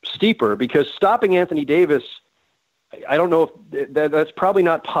becomes steeper, because stopping Anthony Davis, I don't know if that's probably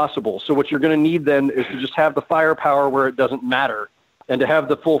not possible. So what you're going to need then is to just have the firepower where it doesn't matter. And to have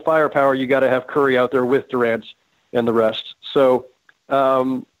the full firepower, you got to have Curry out there with Durant and the rest. So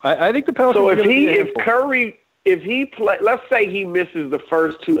I think the Pelicans. So if he play, let's say he misses the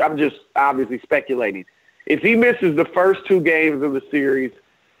first two. I'm just obviously speculating. If he misses the first two games of the series,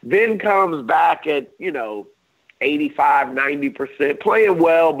 then comes back at 85, 90%, playing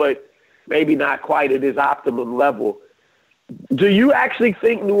well, but maybe not quite at his optimum level. Do you actually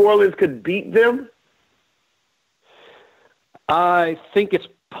think New Orleans could beat them? I think it's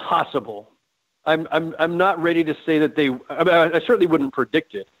possible. I'm not ready to say that I certainly wouldn't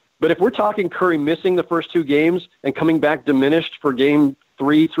predict it. But if we're talking Curry missing the first two games and coming back diminished for game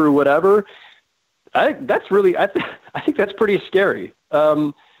 3 through whatever, I think that's pretty scary.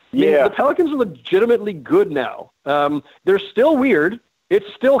 The Pelicans are legitimately good now. They're still weird.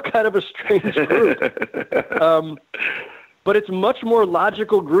 It's still kind of a strange group. But it's much more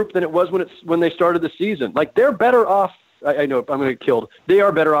logical group than it was when they started the season. Like, they're better off. I know I'm going to get killed. They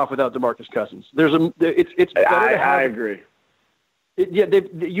are better off without DeMarcus Cousins. It's better to have. I agree.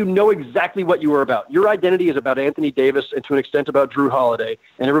 You know exactly what you are about. Your identity is about Anthony Davis and to an extent about Drew Holiday,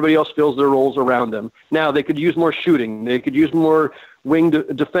 and everybody else fills their roles around them. Now, they could use more shooting. They could use more wing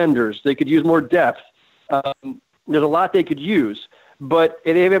defenders. They could use more depth. There's a lot they could use, but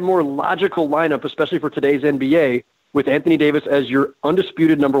they have a more logical lineup, especially for today's NBA, with Anthony Davis as your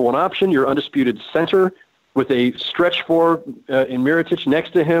undisputed number one option, your undisputed center, with a stretch four in Mirotic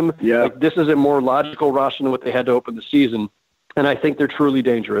next to him. Yeah. This is a more logical roster than what they had to open the season. And I think they're truly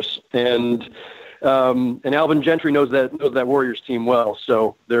dangerous. And Alvin Gentry knows that Warriors team well,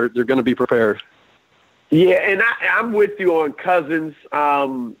 so they're going to be prepared. Yeah, and I'm with you on Cousins.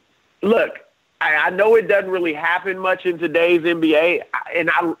 Look, I know it doesn't really happen much in today's NBA, and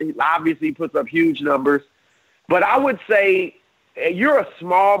he obviously puts up huge numbers. But I would say you're a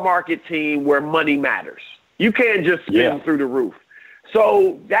small market team where money matters. You can't just spend through the roof.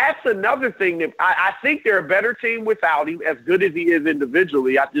 So that's another thing that I think they're a better team without him, as good as he is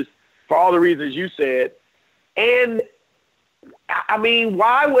individually. For all the reasons you said. And I mean,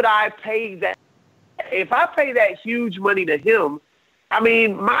 why would I pay that? If I pay that huge money to him, I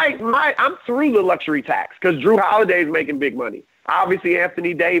mean, I'm through the luxury tax because Drew Holiday is making big money. Obviously,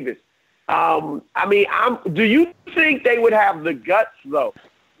 Anthony Davis. Do you think they would have the guts though?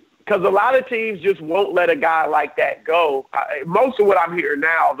 Because a lot of teams just won't let a guy like that go. Most of what I'm hearing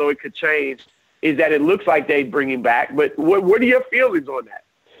now, though it could change, is that it looks like they'd bring him back. But what are your feelings on that?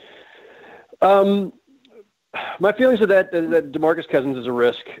 My feelings are that DeMarcus Cousins is a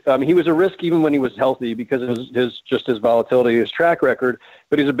risk. He was a risk even when he was healthy because of his volatility, his track record.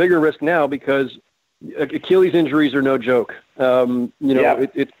 But he's a bigger risk now because Achilles injuries are no joke.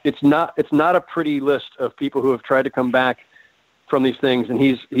 It's not a pretty list of people who have tried to come back from these things, and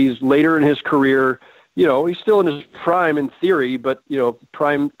he's later in his career. He's still in his prime in theory, but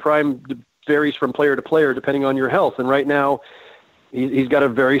prime varies from player to player depending on your health. And right now, he's got a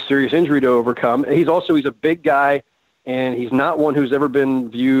very serious injury to overcome. And he's a big guy, and he's not one who's ever been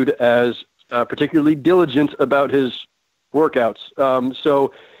viewed as particularly diligent about his workouts.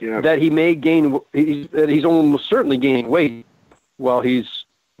 That he may gain, he's almost certainly gaining weight while he's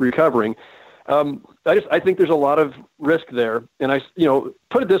recovering. I think there's a lot of risk there. And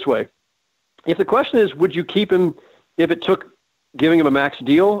put it this way. If the question is, would you keep him if it took giving him a max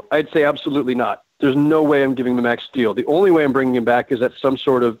deal? I'd say absolutely not. There's no way I'm giving him a max deal. The only way I'm bringing him back is at some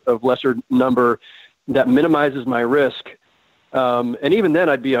sort of lesser number that minimizes my risk. And even then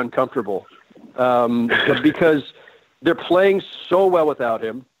I'd be uncomfortable because they're playing so well without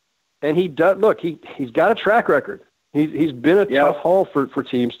him. And he's got a track record. He's been a tough haul for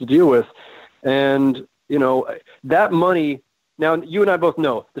teams to deal with. And, that money, now you and I both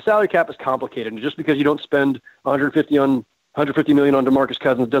know the salary cap is complicated. And just because you don't spend $150 million on DeMarcus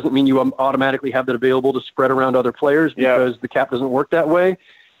Cousins doesn't mean you automatically have that available to spread around other players because the cap doesn't work that way.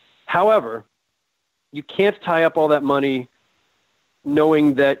 However, you can't tie up all that money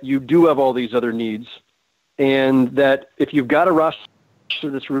knowing that you do have all these other needs, and that if you've got a roster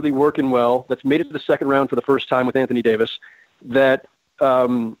that's really working well, that's made it to the second round for the first time with Anthony Davis, that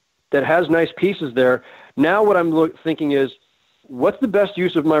that has nice pieces there. Now what I'm thinking is, what's the best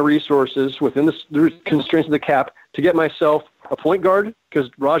use of my resources within the constraints of the cap to get myself a point guard? Because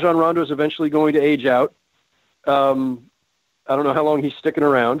Rajon Rondo is eventually going to age out. I don't know how long he's sticking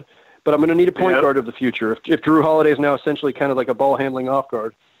around, but I'm going to need a point guard of the future. If Drew Holiday is now essentially kind of like a ball handling off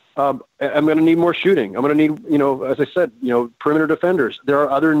guard, I'm going to need more shooting. I'm going to need, as I said, perimeter defenders. There are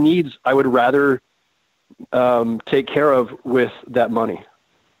other needs I would rather take care of with that money.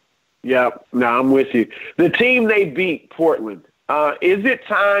 Yeah, no, I'm with you. The team they beat, Portland, is it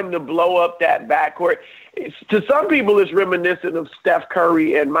time to blow up that backcourt? To some people, it's reminiscent of Steph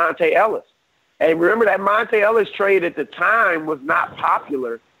Curry and Monte Ellis. And remember that Monte Ellis trade at the time was not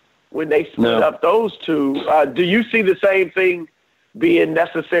popular when they split up those two. Do you see the same thing being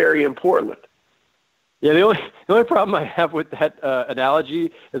necessary in Portland? Yeah, the only problem I have with that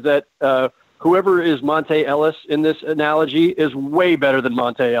analogy is that whoever is Monte Ellis in this analogy is way better than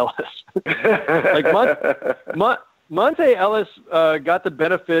Monte Ellis. Like Monte Ellis got the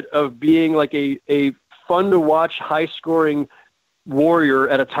benefit of being like a fun-to-watch, high-scoring warrior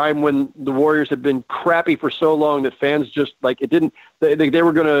at a time when the Warriors had been crappy for so long that fans just like it didn't. They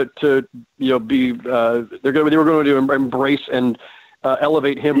were going to be they were going to embrace and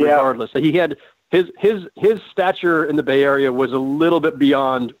elevate him regardless. So he had his stature in the Bay Area was a little bit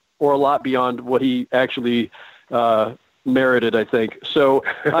beyond or a lot beyond what he actually merited, I think. So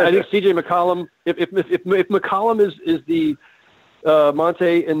I think C.J. McCollum, if McCollum is the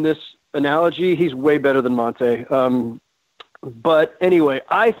Monte in this analogy, he's way better than Monte. But anyway,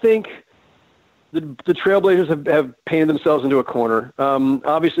 I think the Trailblazers have painted themselves into a corner.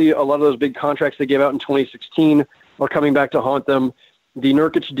 Obviously, a lot of those big contracts they gave out in 2016 are coming back to haunt them. The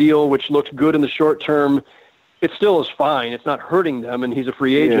Nurkic deal, which looked good in the short term, it still is fine. It's not hurting them, and he's a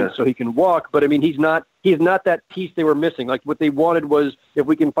free agent, so he can walk. But, I mean, he's not that piece they were missing. Like, what they wanted was if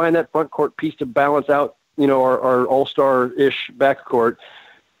we can find that front court piece to balance out, our all-star-ish backcourt,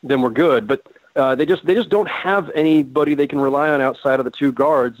 then we're good. But they just don't have anybody they can rely on outside of the two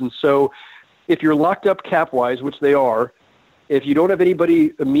guards. And so if you're locked up cap-wise, which they are, if you don't have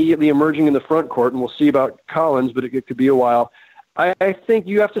anybody immediately emerging in the front court, and we'll see about Collins, but it could be a while, I think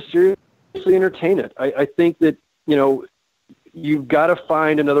you have to seriously entertain it. I think that, you've got to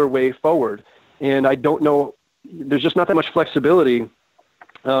find another way forward. And I don't know, there's just not that much flexibility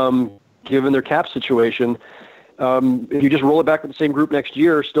given their cap situation. If you just roll it back with the same group next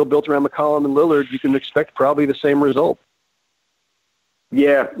year, still built around McCollum and Lillard, you can expect probably the same result.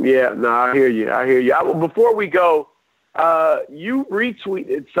 Yeah. No, I hear you. Before we go, you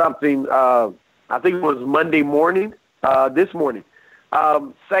retweeted something, I think it was Monday morning, this morning,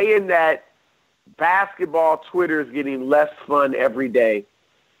 saying that basketball Twitter is getting less fun every day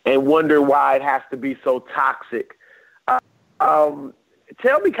and wonder why it has to be so toxic.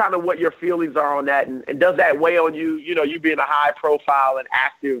 Tell me kind of what your feelings are on that, and does that weigh on you, you being a high-profile and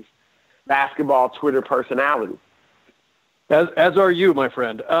active basketball Twitter personality? As are you, my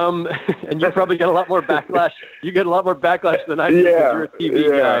friend. And you probably get a lot more backlash. You get a lot more backlash than I do because you're a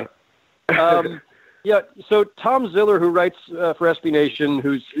TV guy. So Tom Ziller, who writes for SB Nation,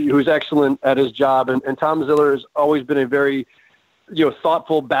 who's excellent at his job, and Tom Ziller has always been a very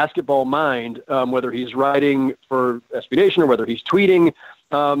thoughtful basketball mind, whether he's writing for SB Nation or whether he's tweeting.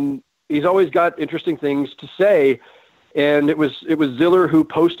 He's always got interesting things to say. And it was Ziller who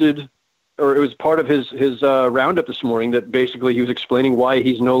posted, or it was part of his roundup this morning, that basically he was explaining why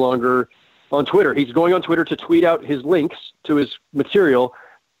he's no longer on Twitter. He's going on Twitter to tweet out his links to his material,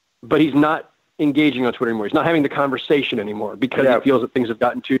 but he's not engaging on Twitter anymore. He's not having the conversation anymore because he feels that things have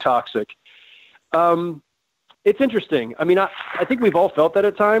gotten too toxic. It's interesting. I mean, I think we've all felt that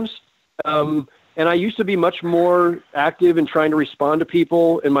at times. And I used to be much more active in trying to respond to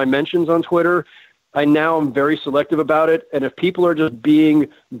people in my mentions on Twitter. I now am very selective about it. And if people are just being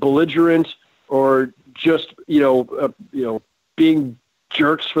belligerent or just, being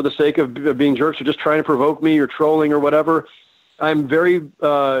jerks for the sake of being jerks or just trying to provoke me or trolling or whatever, I'm very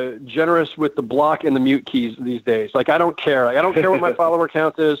generous with the block and the mute keys these days. Like, I don't care. I don't care what my follower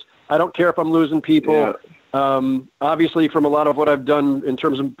count is. I don't care if I'm losing people. Yeah. Obviously, from a lot of what I've done in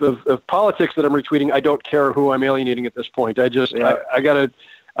terms of politics that I'm retweeting, I don't care who I'm alienating at this point. I gotta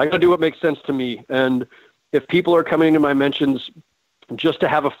do what makes sense to me. And if people are coming into my mentions just to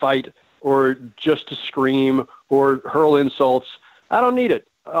have a fight or just to scream or hurl insults, I don't need it.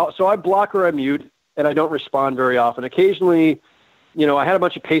 So I block or I mute, and I don't respond very often. Occasionally, I had a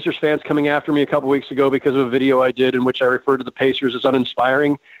bunch of Pacers fans coming after me a couple weeks ago because of a video I did in which I referred to the Pacers as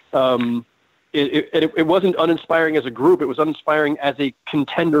uninspiring. It wasn't uninspiring as a group. It was uninspiring as a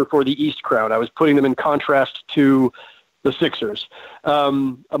contender for the East crowd. I was putting them in contrast to the Sixers,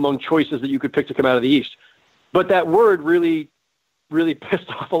 among choices that you could pick to come out of the East. But that word really pissed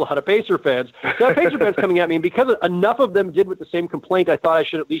off a lot of Pacer fans. So I have Pacer fans coming at me, and because enough of them did with the same complaint, I thought I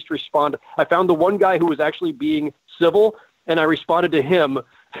should at least respond. I found the one guy who was actually being civil, and I responded to him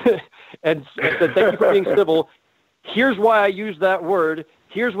and said, thank you for being civil. Here's why I used that word.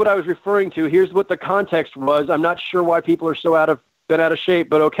 Here's what I was referring to. Here's what the context was. I'm not sure why people are so been out of shape,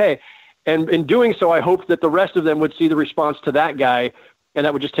 but okay. And in doing so, I hoped that the rest of them would see the response to that guy, and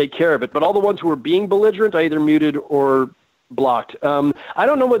that would just take care of it. But all the ones who were being belligerent, I either muted or blocked. I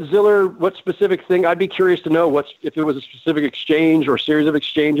don't know what specific thing. I'd be curious to know if it was a specific exchange or series of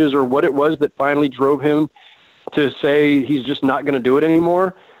exchanges or what it was that finally drove him to say he's just not going to do it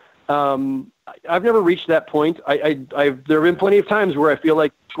anymore. I've never reached that point. There have been plenty of times where I feel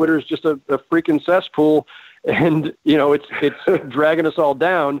like Twitter is just a freaking cesspool, and it's dragging us all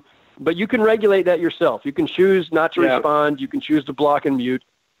down. But you can regulate that yourself. You can choose not to respond. You can choose to block and mute.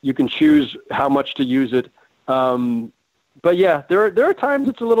 You can choose how much to use it. But yeah, there are times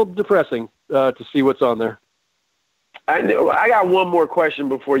it's a little depressing to see what's on there. I got one more question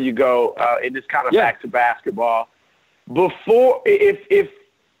before you go, and it's kind of back to basketball. Before,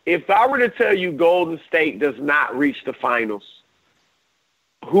 if I were to tell you Golden State does not reach the finals,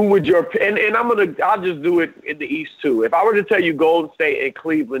 who would your and I'll just do it in the East too. If I were to tell you Golden State and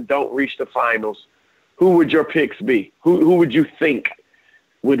Cleveland don't reach the finals, who would your picks be? Who would you think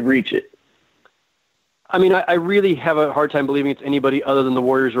would reach it? I mean, I really have a hard time believing it's anybody other than the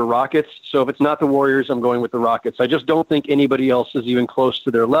Warriors or Rockets. So if it's not the Warriors, I'm going with the Rockets. I just don't think anybody else is even close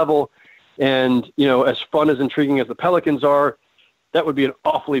to their level. And, as fun, as intriguing as the Pelicans are, that would be an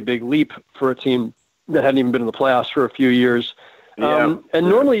awfully big leap for a team that hadn't even been in the playoffs for a few years. And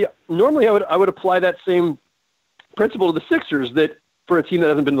normally I would apply that same principle to the Sixers, that for a team that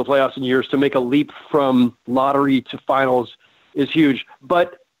hasn't been in the playoffs in years, to make a leap from lottery to finals is huge.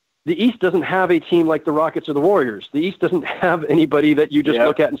 But the East doesn't have a team like the Rockets or the Warriors. The East doesn't have anybody that you just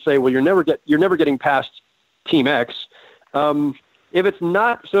look at and say, well, you're never getting past Team X. If it's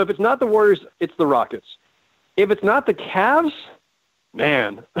not the Warriors, it's the Rockets. If it's not the Cavs,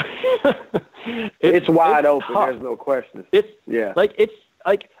 man, it's wide open. Tough. There's no question.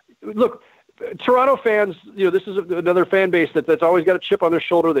 Look, Toronto fans, this is another fan base that's always got a chip on their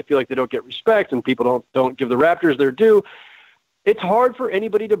shoulder. They feel like they don't get respect, and people don't give the Raptors their due. It's hard for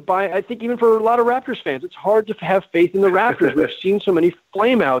anybody to buy. I think even for a lot of Raptors fans, it's hard to have faith in the Raptors. We've seen so many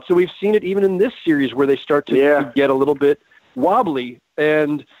flameouts, so we've seen it even in this series where they start to get a little bit wobbly.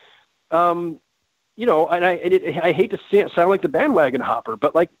 And and I hate to sound like the bandwagon hopper,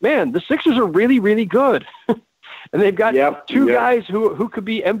 but man, the Sixers are really, really good, and they've got two guys who could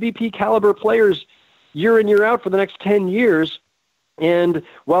be MVP caliber players year in, year out for the next 10 years. And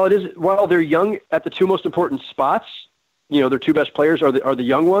while they're young at the two most important spots, their two best players are the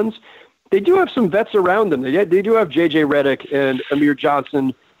young ones, they do have some vets around them. They do have J.J. Redick and Amir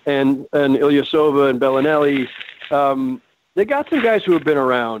Johnson and Ilyasova and Bellinelli. They got some guys who have been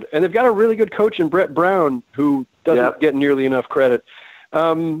around, and they've got a really good coach in Brett Brown who doesn't get nearly enough credit.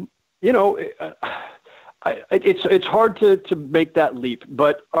 It's hard to make that leap.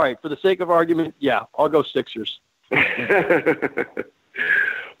 But all right, for the sake of argument, I'll go Sixers.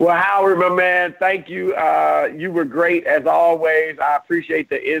 Well, Howard, my man, thank you. You were great as always. I appreciate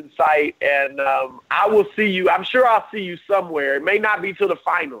the insight, and I will see you. I'm sure I'll see you somewhere. It may not be till the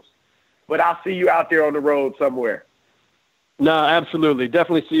finals, but I'll see you out there on the road somewhere. No, absolutely.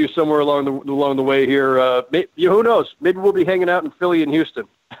 Definitely see you somewhere along the way here. Who knows? Maybe we'll be hanging out in Philly and Houston.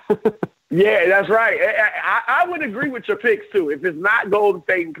 Yeah, that's right. I would agree with your picks, too. If it's not Golden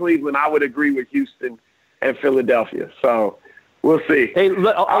State and Cleveland, I would agree with Houston and Philadelphia. So we'll see. Hey,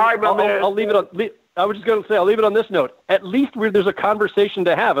 I'll leave it on. I was just going to say, I'll leave it on this note. At least there's a conversation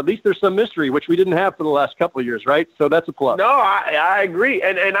to have. At least there's some mystery, which we didn't have for the last couple of years, right? So that's a plus. No, I agree.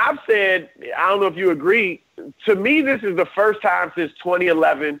 And I've said, I don't know if you agree, to me this is the first time since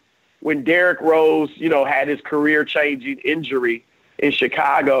 2011 when Derrick Rose, had his career-changing injury in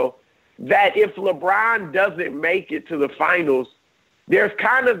Chicago, that if LeBron doesn't make it to the finals, there's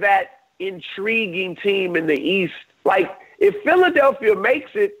kind of that intriguing team in the East. Like, if Philadelphia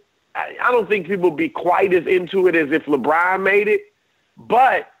makes it, I don't think people will be quite as into it as if LeBron made it,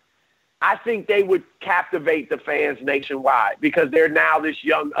 but I think they would captivate the fans nationwide because they're now this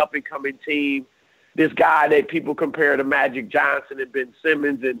young up-and-coming team, this guy that people compare to Magic Johnson and Ben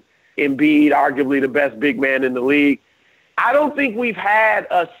Simmons and Embiid, arguably the best big man in the league. I don't think we've had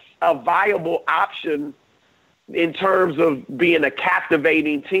a viable option in terms of being a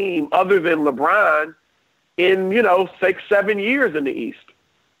captivating team other than LeBron in, 6-7 years in the East.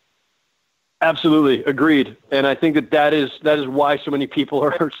 Absolutely. Agreed. And I think that is why so many people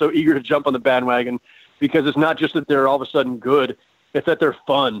are so eager to jump on the bandwagon, because it's not just that they're all of a sudden good. It's that they're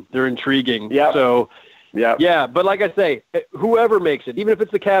fun. They're intriguing. Yeah. So, yeah. But like I say, whoever makes it, even if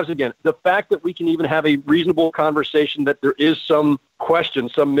it's the Cavs again, the fact that we can even have a reasonable conversation that there is some question,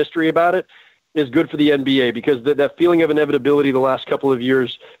 some mystery about it, is good for the NBA, because that feeling of inevitability the last couple of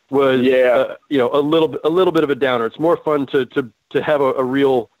years was, a little bit of a downer. It's more fun to have a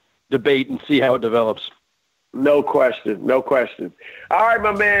real debate and see how it develops. No question. All right,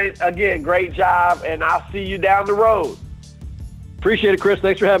 my man. Again, great job, and I'll see you down the road. Appreciate it, Chris.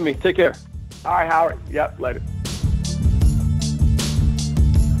 Thanks for having me. Take care. All right, Howard. Yep, later.